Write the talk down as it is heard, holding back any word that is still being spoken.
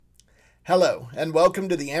Hello, and welcome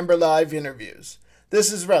to the Amber Live interviews.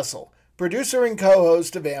 This is Russell, producer and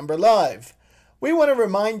co-host of Amber Live. We want to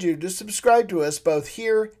remind you to subscribe to us both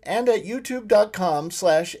here and at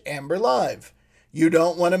youtube.com/amberlive. You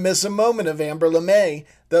don't want to miss a moment of Amber LeMay,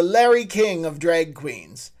 the Larry King of drag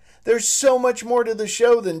queens. There's so much more to the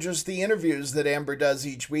show than just the interviews that Amber does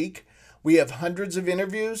each week. We have hundreds of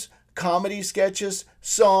interviews, comedy sketches,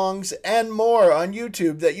 songs, and more on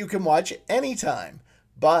YouTube that you can watch anytime.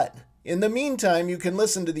 But in the meantime, you can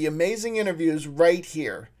listen to the amazing interviews right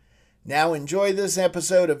here. Now enjoy this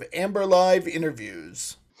episode of Amber Live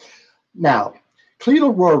Interviews. Now,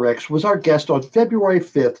 Clela Rorex was our guest on February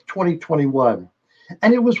 5th, 2021,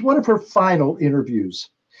 and it was one of her final interviews.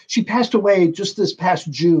 She passed away just this past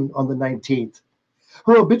June on the 19th.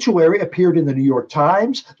 Her obituary appeared in the New York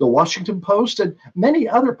Times, the Washington Post, and many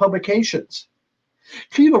other publications.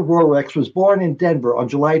 Clela Rorex was born in Denver on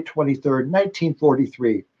July 23,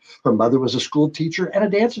 1943. Her mother was a school teacher and a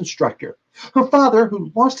dance instructor. Her father,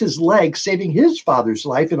 who lost his leg saving his father's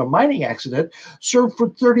life in a mining accident, served for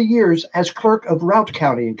 30 years as clerk of Routt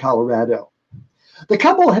County in Colorado. The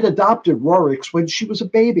couple had adopted Rorex when she was a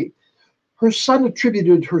baby. Her son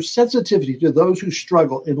attributed her sensitivity to those who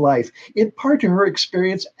struggle in life, in part to her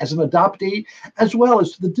experience as an adoptee, as well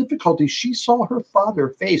as to the difficulties she saw her father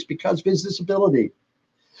face because of his disability.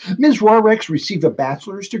 Ms. Rorex received a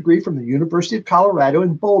bachelor's degree from the University of Colorado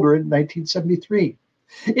in Boulder in 1973.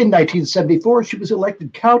 In 1974, she was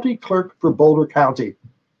elected county clerk for Boulder County.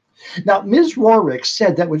 Now, Ms. Rorex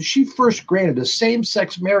said that when she first granted a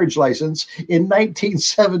same-sex marriage license in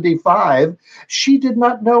 1975, she did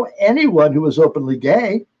not know anyone who was openly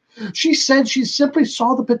gay. She said she simply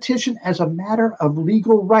saw the petition as a matter of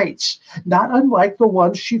legal rights, not unlike the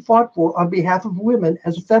ones she fought for on behalf of women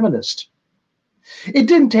as a feminist. It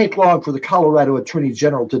didn't take long for the Colorado Attorney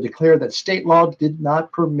General to declare that state law did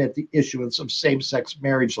not permit the issuance of same-sex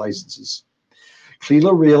marriage licenses.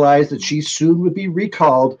 Clela realized that she soon would be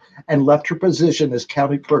recalled and left her position as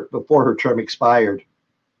county clerk before her term expired.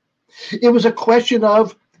 It was a question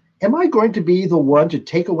of, am I going to be the one to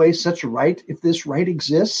take away such a right if this right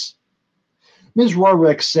exists? Ms.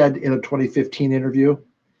 Rorex said in a 2015 interview,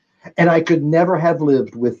 and I could never have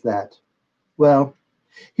lived with that. Well,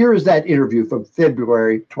 here is that interview from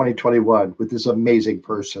February 2021 with this amazing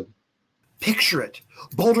person. Picture it,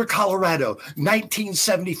 Boulder, Colorado,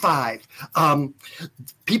 1975.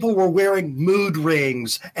 People were wearing mood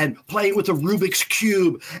rings and playing with a Rubik's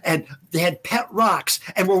Cube, and they had pet rocks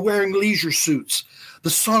and were wearing leisure suits. The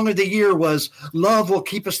song of the year was Love Will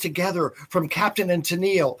Keep Us Together from Captain and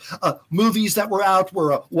Tennille. Movies that were out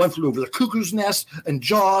were One Flew Over the Cuckoo's Nest and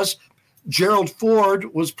Jaws. Gerald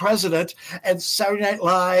Ford was president, and Saturday Night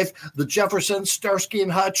Live, The Jeffersons, Starsky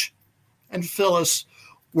and Hutch, and Phyllis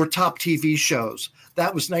were top TV shows.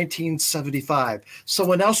 That was 1975.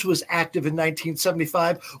 Someone else who was active in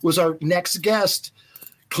 1975 was our next guest,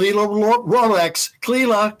 Clela Rorex.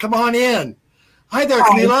 Clela, come on in. Hi there,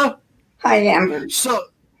 Clela. Hi, Amber.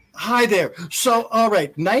 Hi there. So, all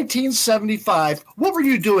right, 1975. What were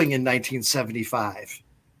you doing in 1975?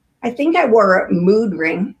 I think I wore a mood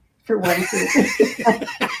ring for one thing.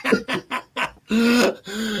 In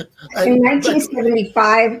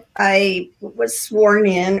 1975, I was sworn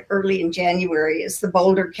in early in January as the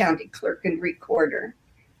Boulder County Clerk and Recorder.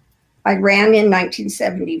 I ran in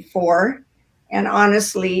 1974, and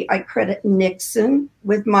honestly, I credit Nixon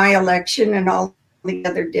with my election and all the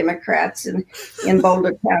other Democrats in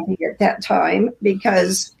Boulder County at that time,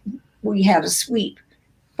 because we had a sweep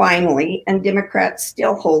finally, and Democrats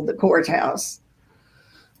still hold the courthouse.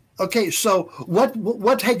 Okay, so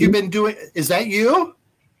what had you been doing? Is that you?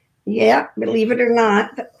 Yeah, believe it or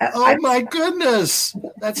not. Oh, my goodness.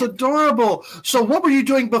 That's adorable. So what were you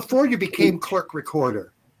doing before you became clerk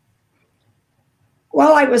recorder?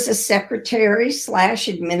 Well, I was a secretary /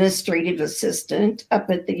 administrative assistant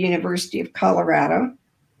up at the University of Colorado.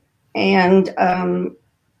 And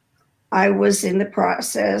I was in the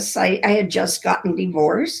process. I had just gotten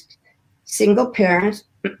divorced, single parent.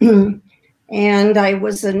 And I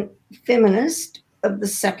was a feminist of the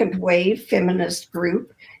second wave feminist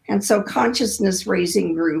group. And so consciousness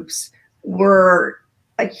raising groups were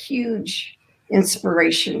a huge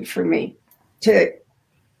inspiration for me to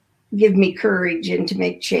give me courage and to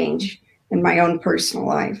make change in my own personal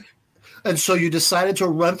life. And so you decided to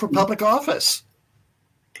run for public office.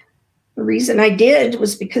 The reason I did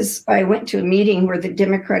was because I went to a meeting where the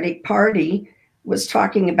Democratic Party was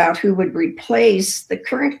talking about who would replace the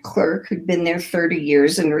current clerk who'd been there 30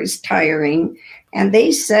 years and retiring. And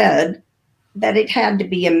they said that it had to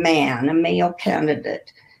be a man, a male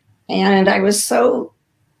candidate. And I was so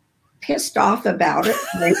pissed off about it.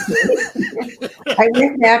 I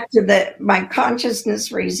went back to my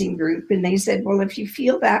consciousness raising group, and they said, well, if you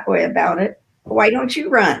feel that way about it, why don't you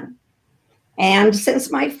run? And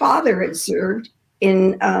since my father had served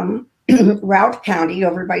in Routt County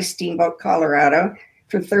over by Steamboat, Colorado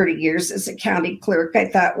for 30 years as a county clerk, I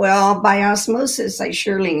thought, well, by osmosis, I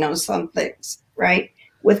surely know some things, right?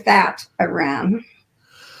 With that, I ran.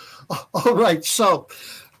 All right. So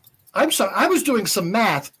I'm sorry, I was doing some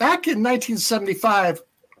math. Back in 1975,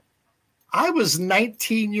 I was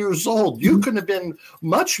 19 years old. You couldn't have been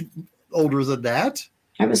much older than that.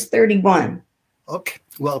 I was 31. Okay.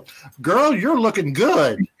 Well, girl, you're looking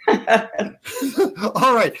good.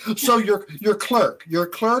 All right. So you're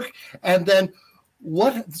clerk, and then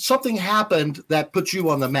something happened that put you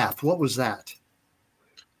on the map. What was that?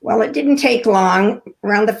 Well, it didn't take long.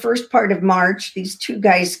 Around the first part of March, these two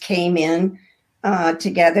guys came in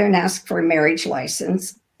together and asked for a marriage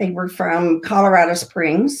license. They were from Colorado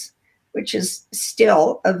Springs, which is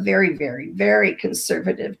still a very, very, very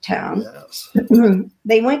conservative town. Yes.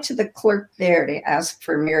 They went to the clerk there to ask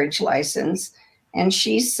for a marriage license. And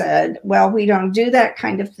she said, well, we don't do that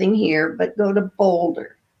kind of thing here, but go to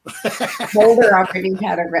Boulder. Boulder already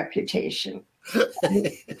had a reputation.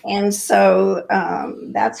 And so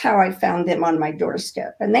that's how I found them on my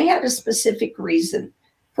doorstep. And they had a specific reason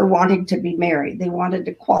for wanting to be married. They wanted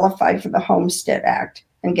to qualify for the Homestead Act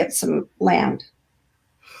and get some land.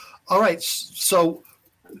 All right. So,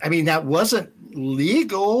 I mean, that wasn't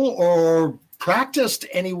legal or practiced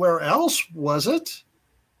anywhere else, was it?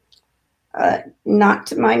 Not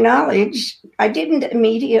to my knowledge. I didn't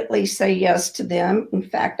immediately say yes to them. In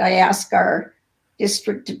fact, I asked our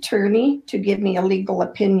district attorney to give me a legal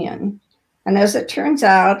opinion. And as it turns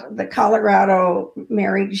out, the Colorado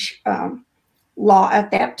marriage law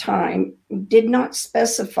at that time did not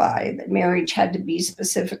specify that marriage had to be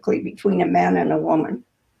specifically between a man and a woman.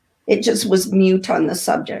 It just was mute on the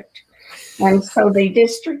subject. And so the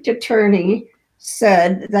district attorney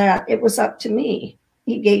said that it was up to me.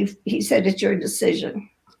 He said, it's your decision.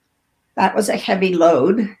 That was a heavy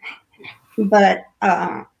load. But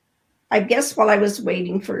I guess while I was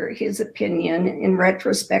waiting for his opinion, in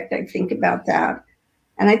retrospect, I think about that.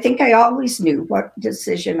 And I think I always knew what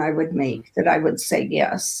decision I would make, that I would say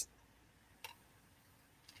yes.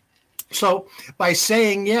 So by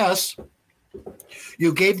saying yes,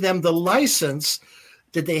 you gave them the license.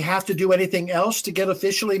 Did they have to do anything else to get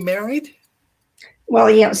officially married? Well,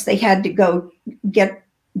 yes, they had to go get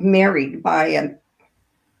married by a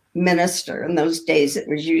minister. In those days, it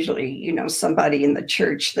was usually, somebody in the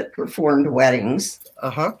church that performed weddings.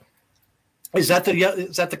 Uh-huh. Is that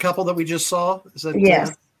the couple that we just saw?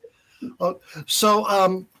 Yes.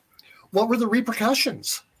 So what were the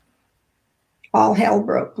repercussions? All hell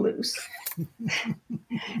broke loose.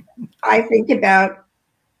 I think about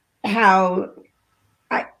how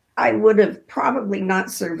I would have probably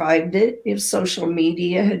not survived it if social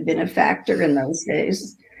media had been a factor in those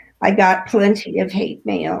days. I got plenty of hate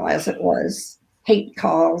mail as it was, hate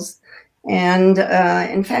calls. And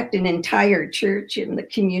in fact, an entire church in the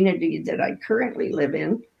community that I currently live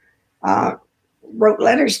in wrote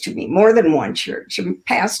letters to me, more than one church. And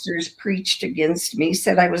pastors preached against me,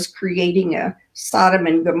 said I was creating a Sodom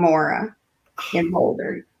and Gomorrah in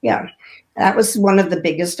Boulder. Yeah, that was one of the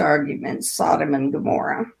biggest arguments, Sodom and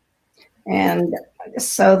Gomorrah. And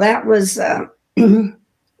so that was how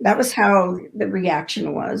the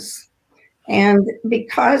reaction was. And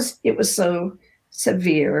because it was so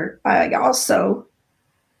severe, I also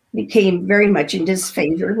became very much in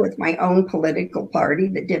disfavor with my own political party,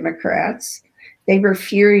 the Democrats. They were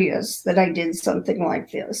furious that I did something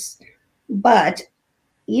like this. But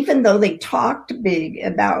even though they talked big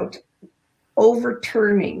about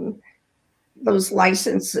overturning those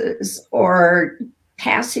licenses or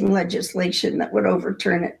passing legislation that would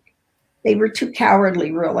overturn it, they were too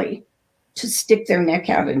cowardly, really, to stick their neck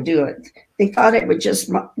out and do it. They thought it would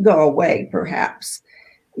just go away, perhaps.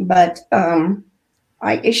 But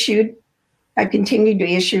I continued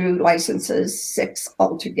to issue licenses, 6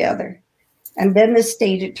 altogether. And then the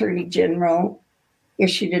state attorney general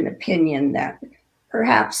issued an opinion that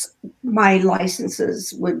perhaps my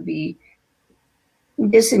licenses would be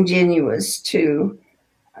disingenuous to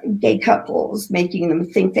gay couples, making them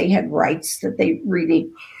think they had rights that they really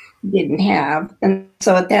didn't have. And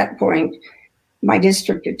so at that point, my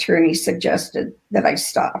district attorney suggested that I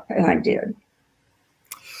stop, and I did.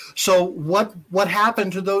 So what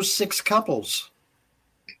happened to those 6 couples?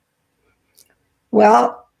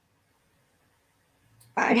 Well,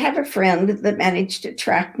 I have a friend that managed to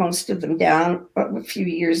track most of them down a few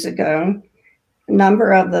years ago. A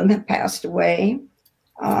number of them have passed away.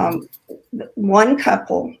 One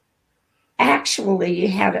couple actually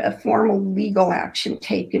had a formal legal action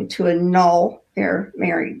taken to annul their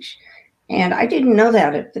marriage. And I didn't know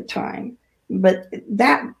that at the time, but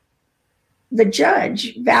the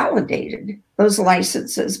judge validated those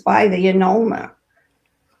licenses by the annulment.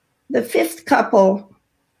 The fifth couple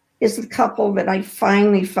is the couple that I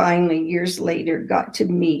finally, years later, got to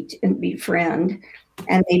meet and befriend,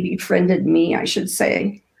 and they befriended me, I should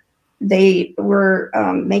say. They were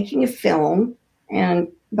making a film and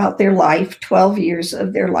about their life, 12 years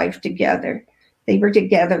of their life together. They were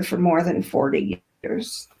together for more than 40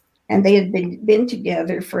 years. And they had been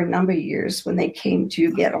together for a number of years when they came to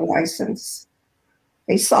get a license.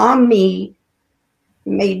 They saw me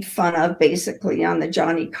made fun of basically on the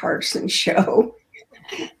Johnny Carson show.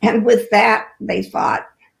 And with that, they thought,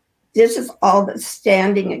 this is all that's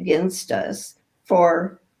standing against us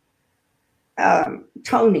for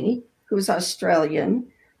Tony, who's Australian.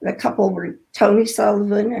 The couple were Tony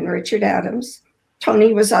Sullivan and Richard Adams.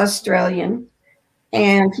 Tony was Australian,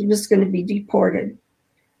 and he was going to be deported.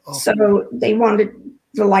 Oh. So they wanted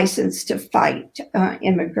the license to fight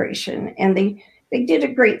immigration, and they did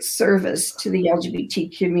a great service to the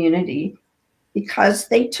LGBT community because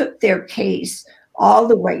they took their case all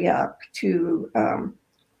the way up to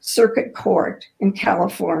circuit court in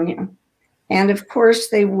California. And of course,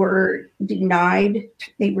 they were denied.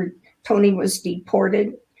 Tony was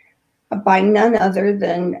deported by none other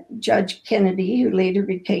than Judge Kennedy, who later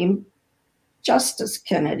became Justice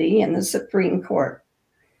Kennedy in the Supreme Court.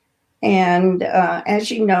 And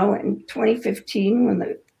as you know, in 2015,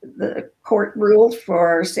 when the court ruled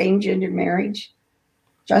for same-gender marriage,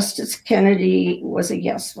 Justice Kennedy was a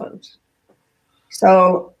yes vote.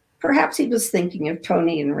 So perhaps he was thinking of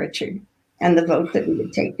Tony and Richard and the vote that we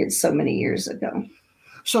had taken so many years ago.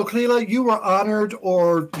 So, Clela, you were honored,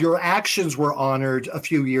 or your actions were honored a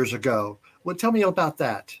few years ago. Well, tell me about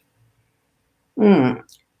that.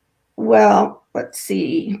 Well, let's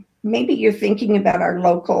see. Maybe you're thinking about our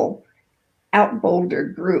local Out Boulder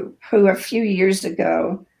group, who a few years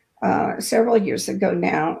ago, several years ago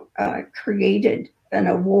now, created an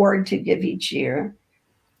award to give each year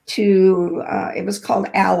to, it was called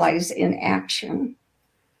Allies in Action.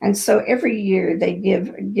 And so every year they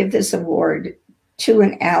give this award to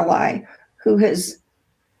an ally who has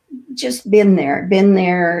just been there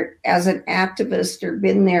as an activist, or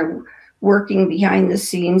been there working behind the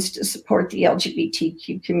scenes to support the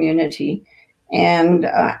LGBTQ community. And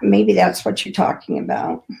maybe that's what you're talking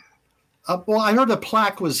about. Well, I heard a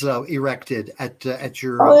plaque was erected at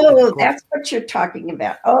your. Oh, that's what you're talking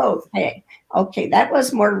about. Oh, okay, that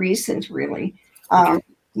was more recent, really.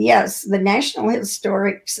 Yes, the National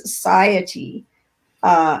Historic Society.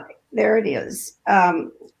 There it is.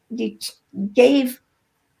 Gave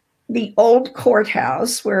the old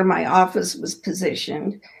courthouse where my office was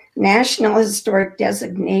positioned National Historic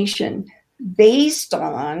designation based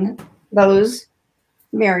on those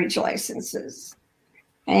marriage licenses.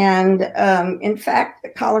 And in fact, the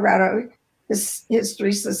Colorado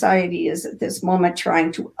History Society is at this moment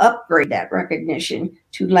trying to upgrade that recognition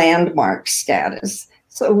to landmark status.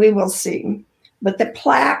 So we will see. But the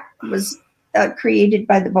plaque was created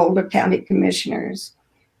by the Boulder County Commissioners.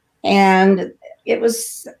 And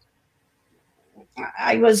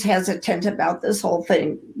I was hesitant about this whole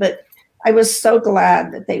thing, but I was so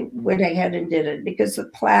glad that they went ahead and did it, because the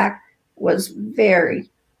plaque was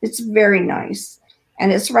it's very nice.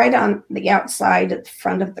 And it's right on the outside at the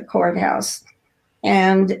front of the courthouse.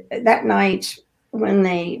 And that night when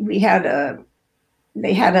they had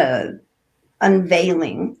a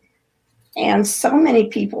unveiling, and so many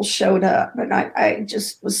people showed up, and I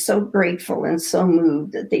just was so grateful and so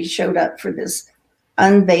moved that they showed up for this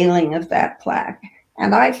unveiling of that plaque.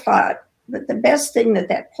 And I thought that the best thing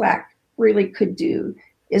that plaque really could do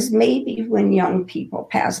is maybe when young people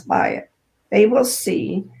pass by it, they will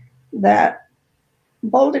see that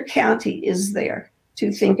Boulder County is there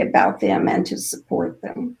to think about them and to support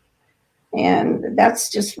them. And that's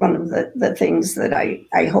just one of the things that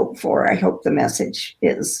I hope for. I hope the message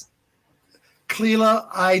is. Clela,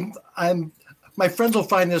 I'm my friends will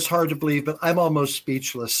find this hard to believe, but I'm almost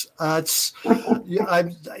speechless. I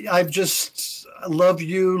just love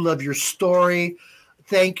you, love your story.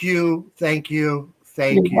 Thank you. So,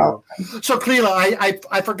 Clela,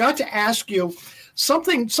 I forgot to ask you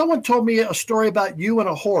something. Someone told me a story about you and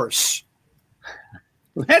a horse.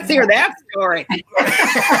 Let's hear that story.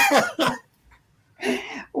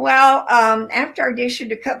 Well, after I'd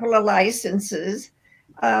issued a couple of licenses,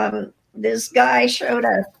 this guy showed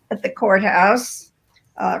up at the courthouse,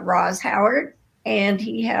 Roz Howard, and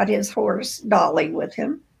he had his horse Dolly with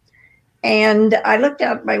him. And I looked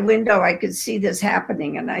out my window, I could see this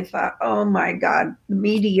happening, and I thought, oh my God, the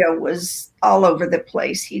media was all over the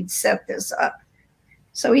place. He'd set this up.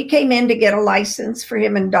 So he came in to get a license for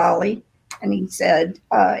him and Dolly, and he said,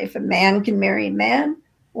 if a man can marry a man,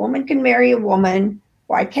 a woman can marry a woman,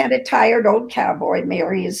 why can't a tired old cowboy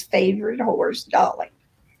marry his favorite horse, Dolly?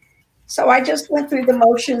 So I just went through the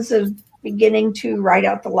motions of beginning to write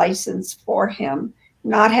out the license for him,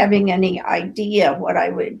 not having any idea what I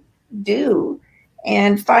would do.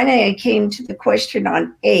 And finally, I came to the question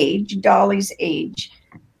on age, Dolly's age.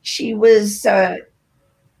 She was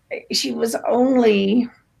only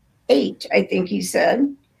 8, I think he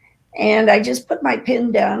said. And I just put my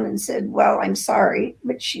pen down and said, well, I'm sorry,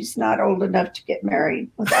 but she's not old enough to get married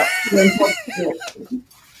without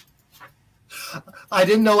I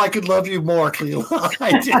didn't know I could love you more, Clela.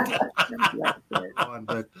 I did.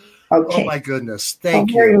 But, okay. Oh, my goodness.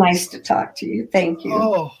 Thank you. Very nice to talk to you. Thank you.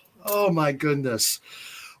 Oh, my goodness.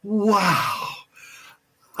 Wow.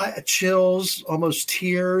 Chills, almost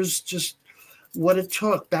tears, just what it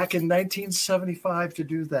took back in 1975 to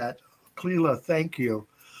do that. Clela, thank you.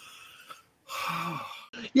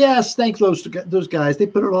 Yes, thank those guys. They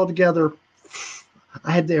put it all together.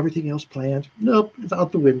 I had everything else planned. Nope, it's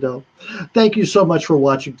out the window. Thank you so much for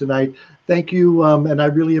watching tonight. Thank you, and I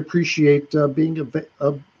really appreciate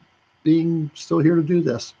being still here to do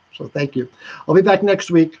this. So thank you. I'll be back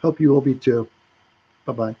next week. Hope you will be too.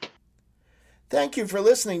 Bye-bye. Thank you for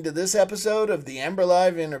listening to this episode of the Amber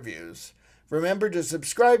Live Interviews. Remember to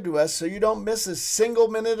subscribe to us so you don't miss a single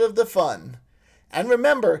minute of the fun. And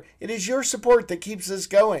remember, it is your support that keeps us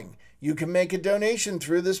going. You can make a donation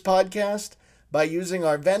through this podcast by using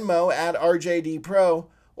our Venmo at RJDPro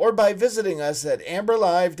or by visiting us at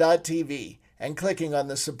amberlive.tv and clicking on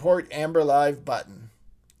the Support Amber Live button.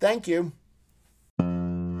 Thank you.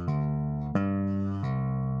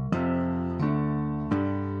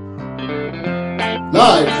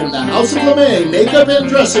 Live from the House of LeMay Makeup and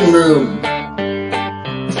Dressing Room.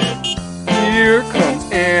 Here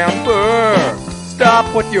comes Amber. Stop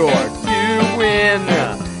what you're doing.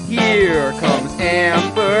 Here comes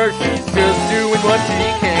Amber. She's just doing what she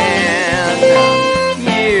can.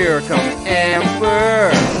 Here comes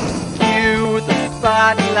Amber. Cue the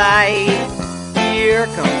spotlight. Here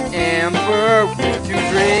comes Amber with 2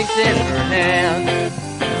 drinks in her hand.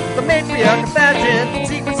 The matriarch of fashion,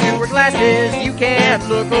 secrets to her glasses, you can't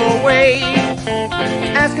look away.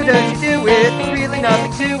 Ask her, does she do it? There's really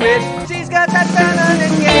nothing to it. She's got that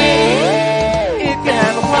feminine game. If you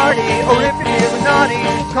have a party, or if you're feeling naughty,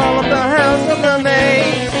 call up the House of LeMay.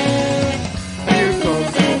 Here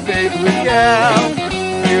comes your favorite gal.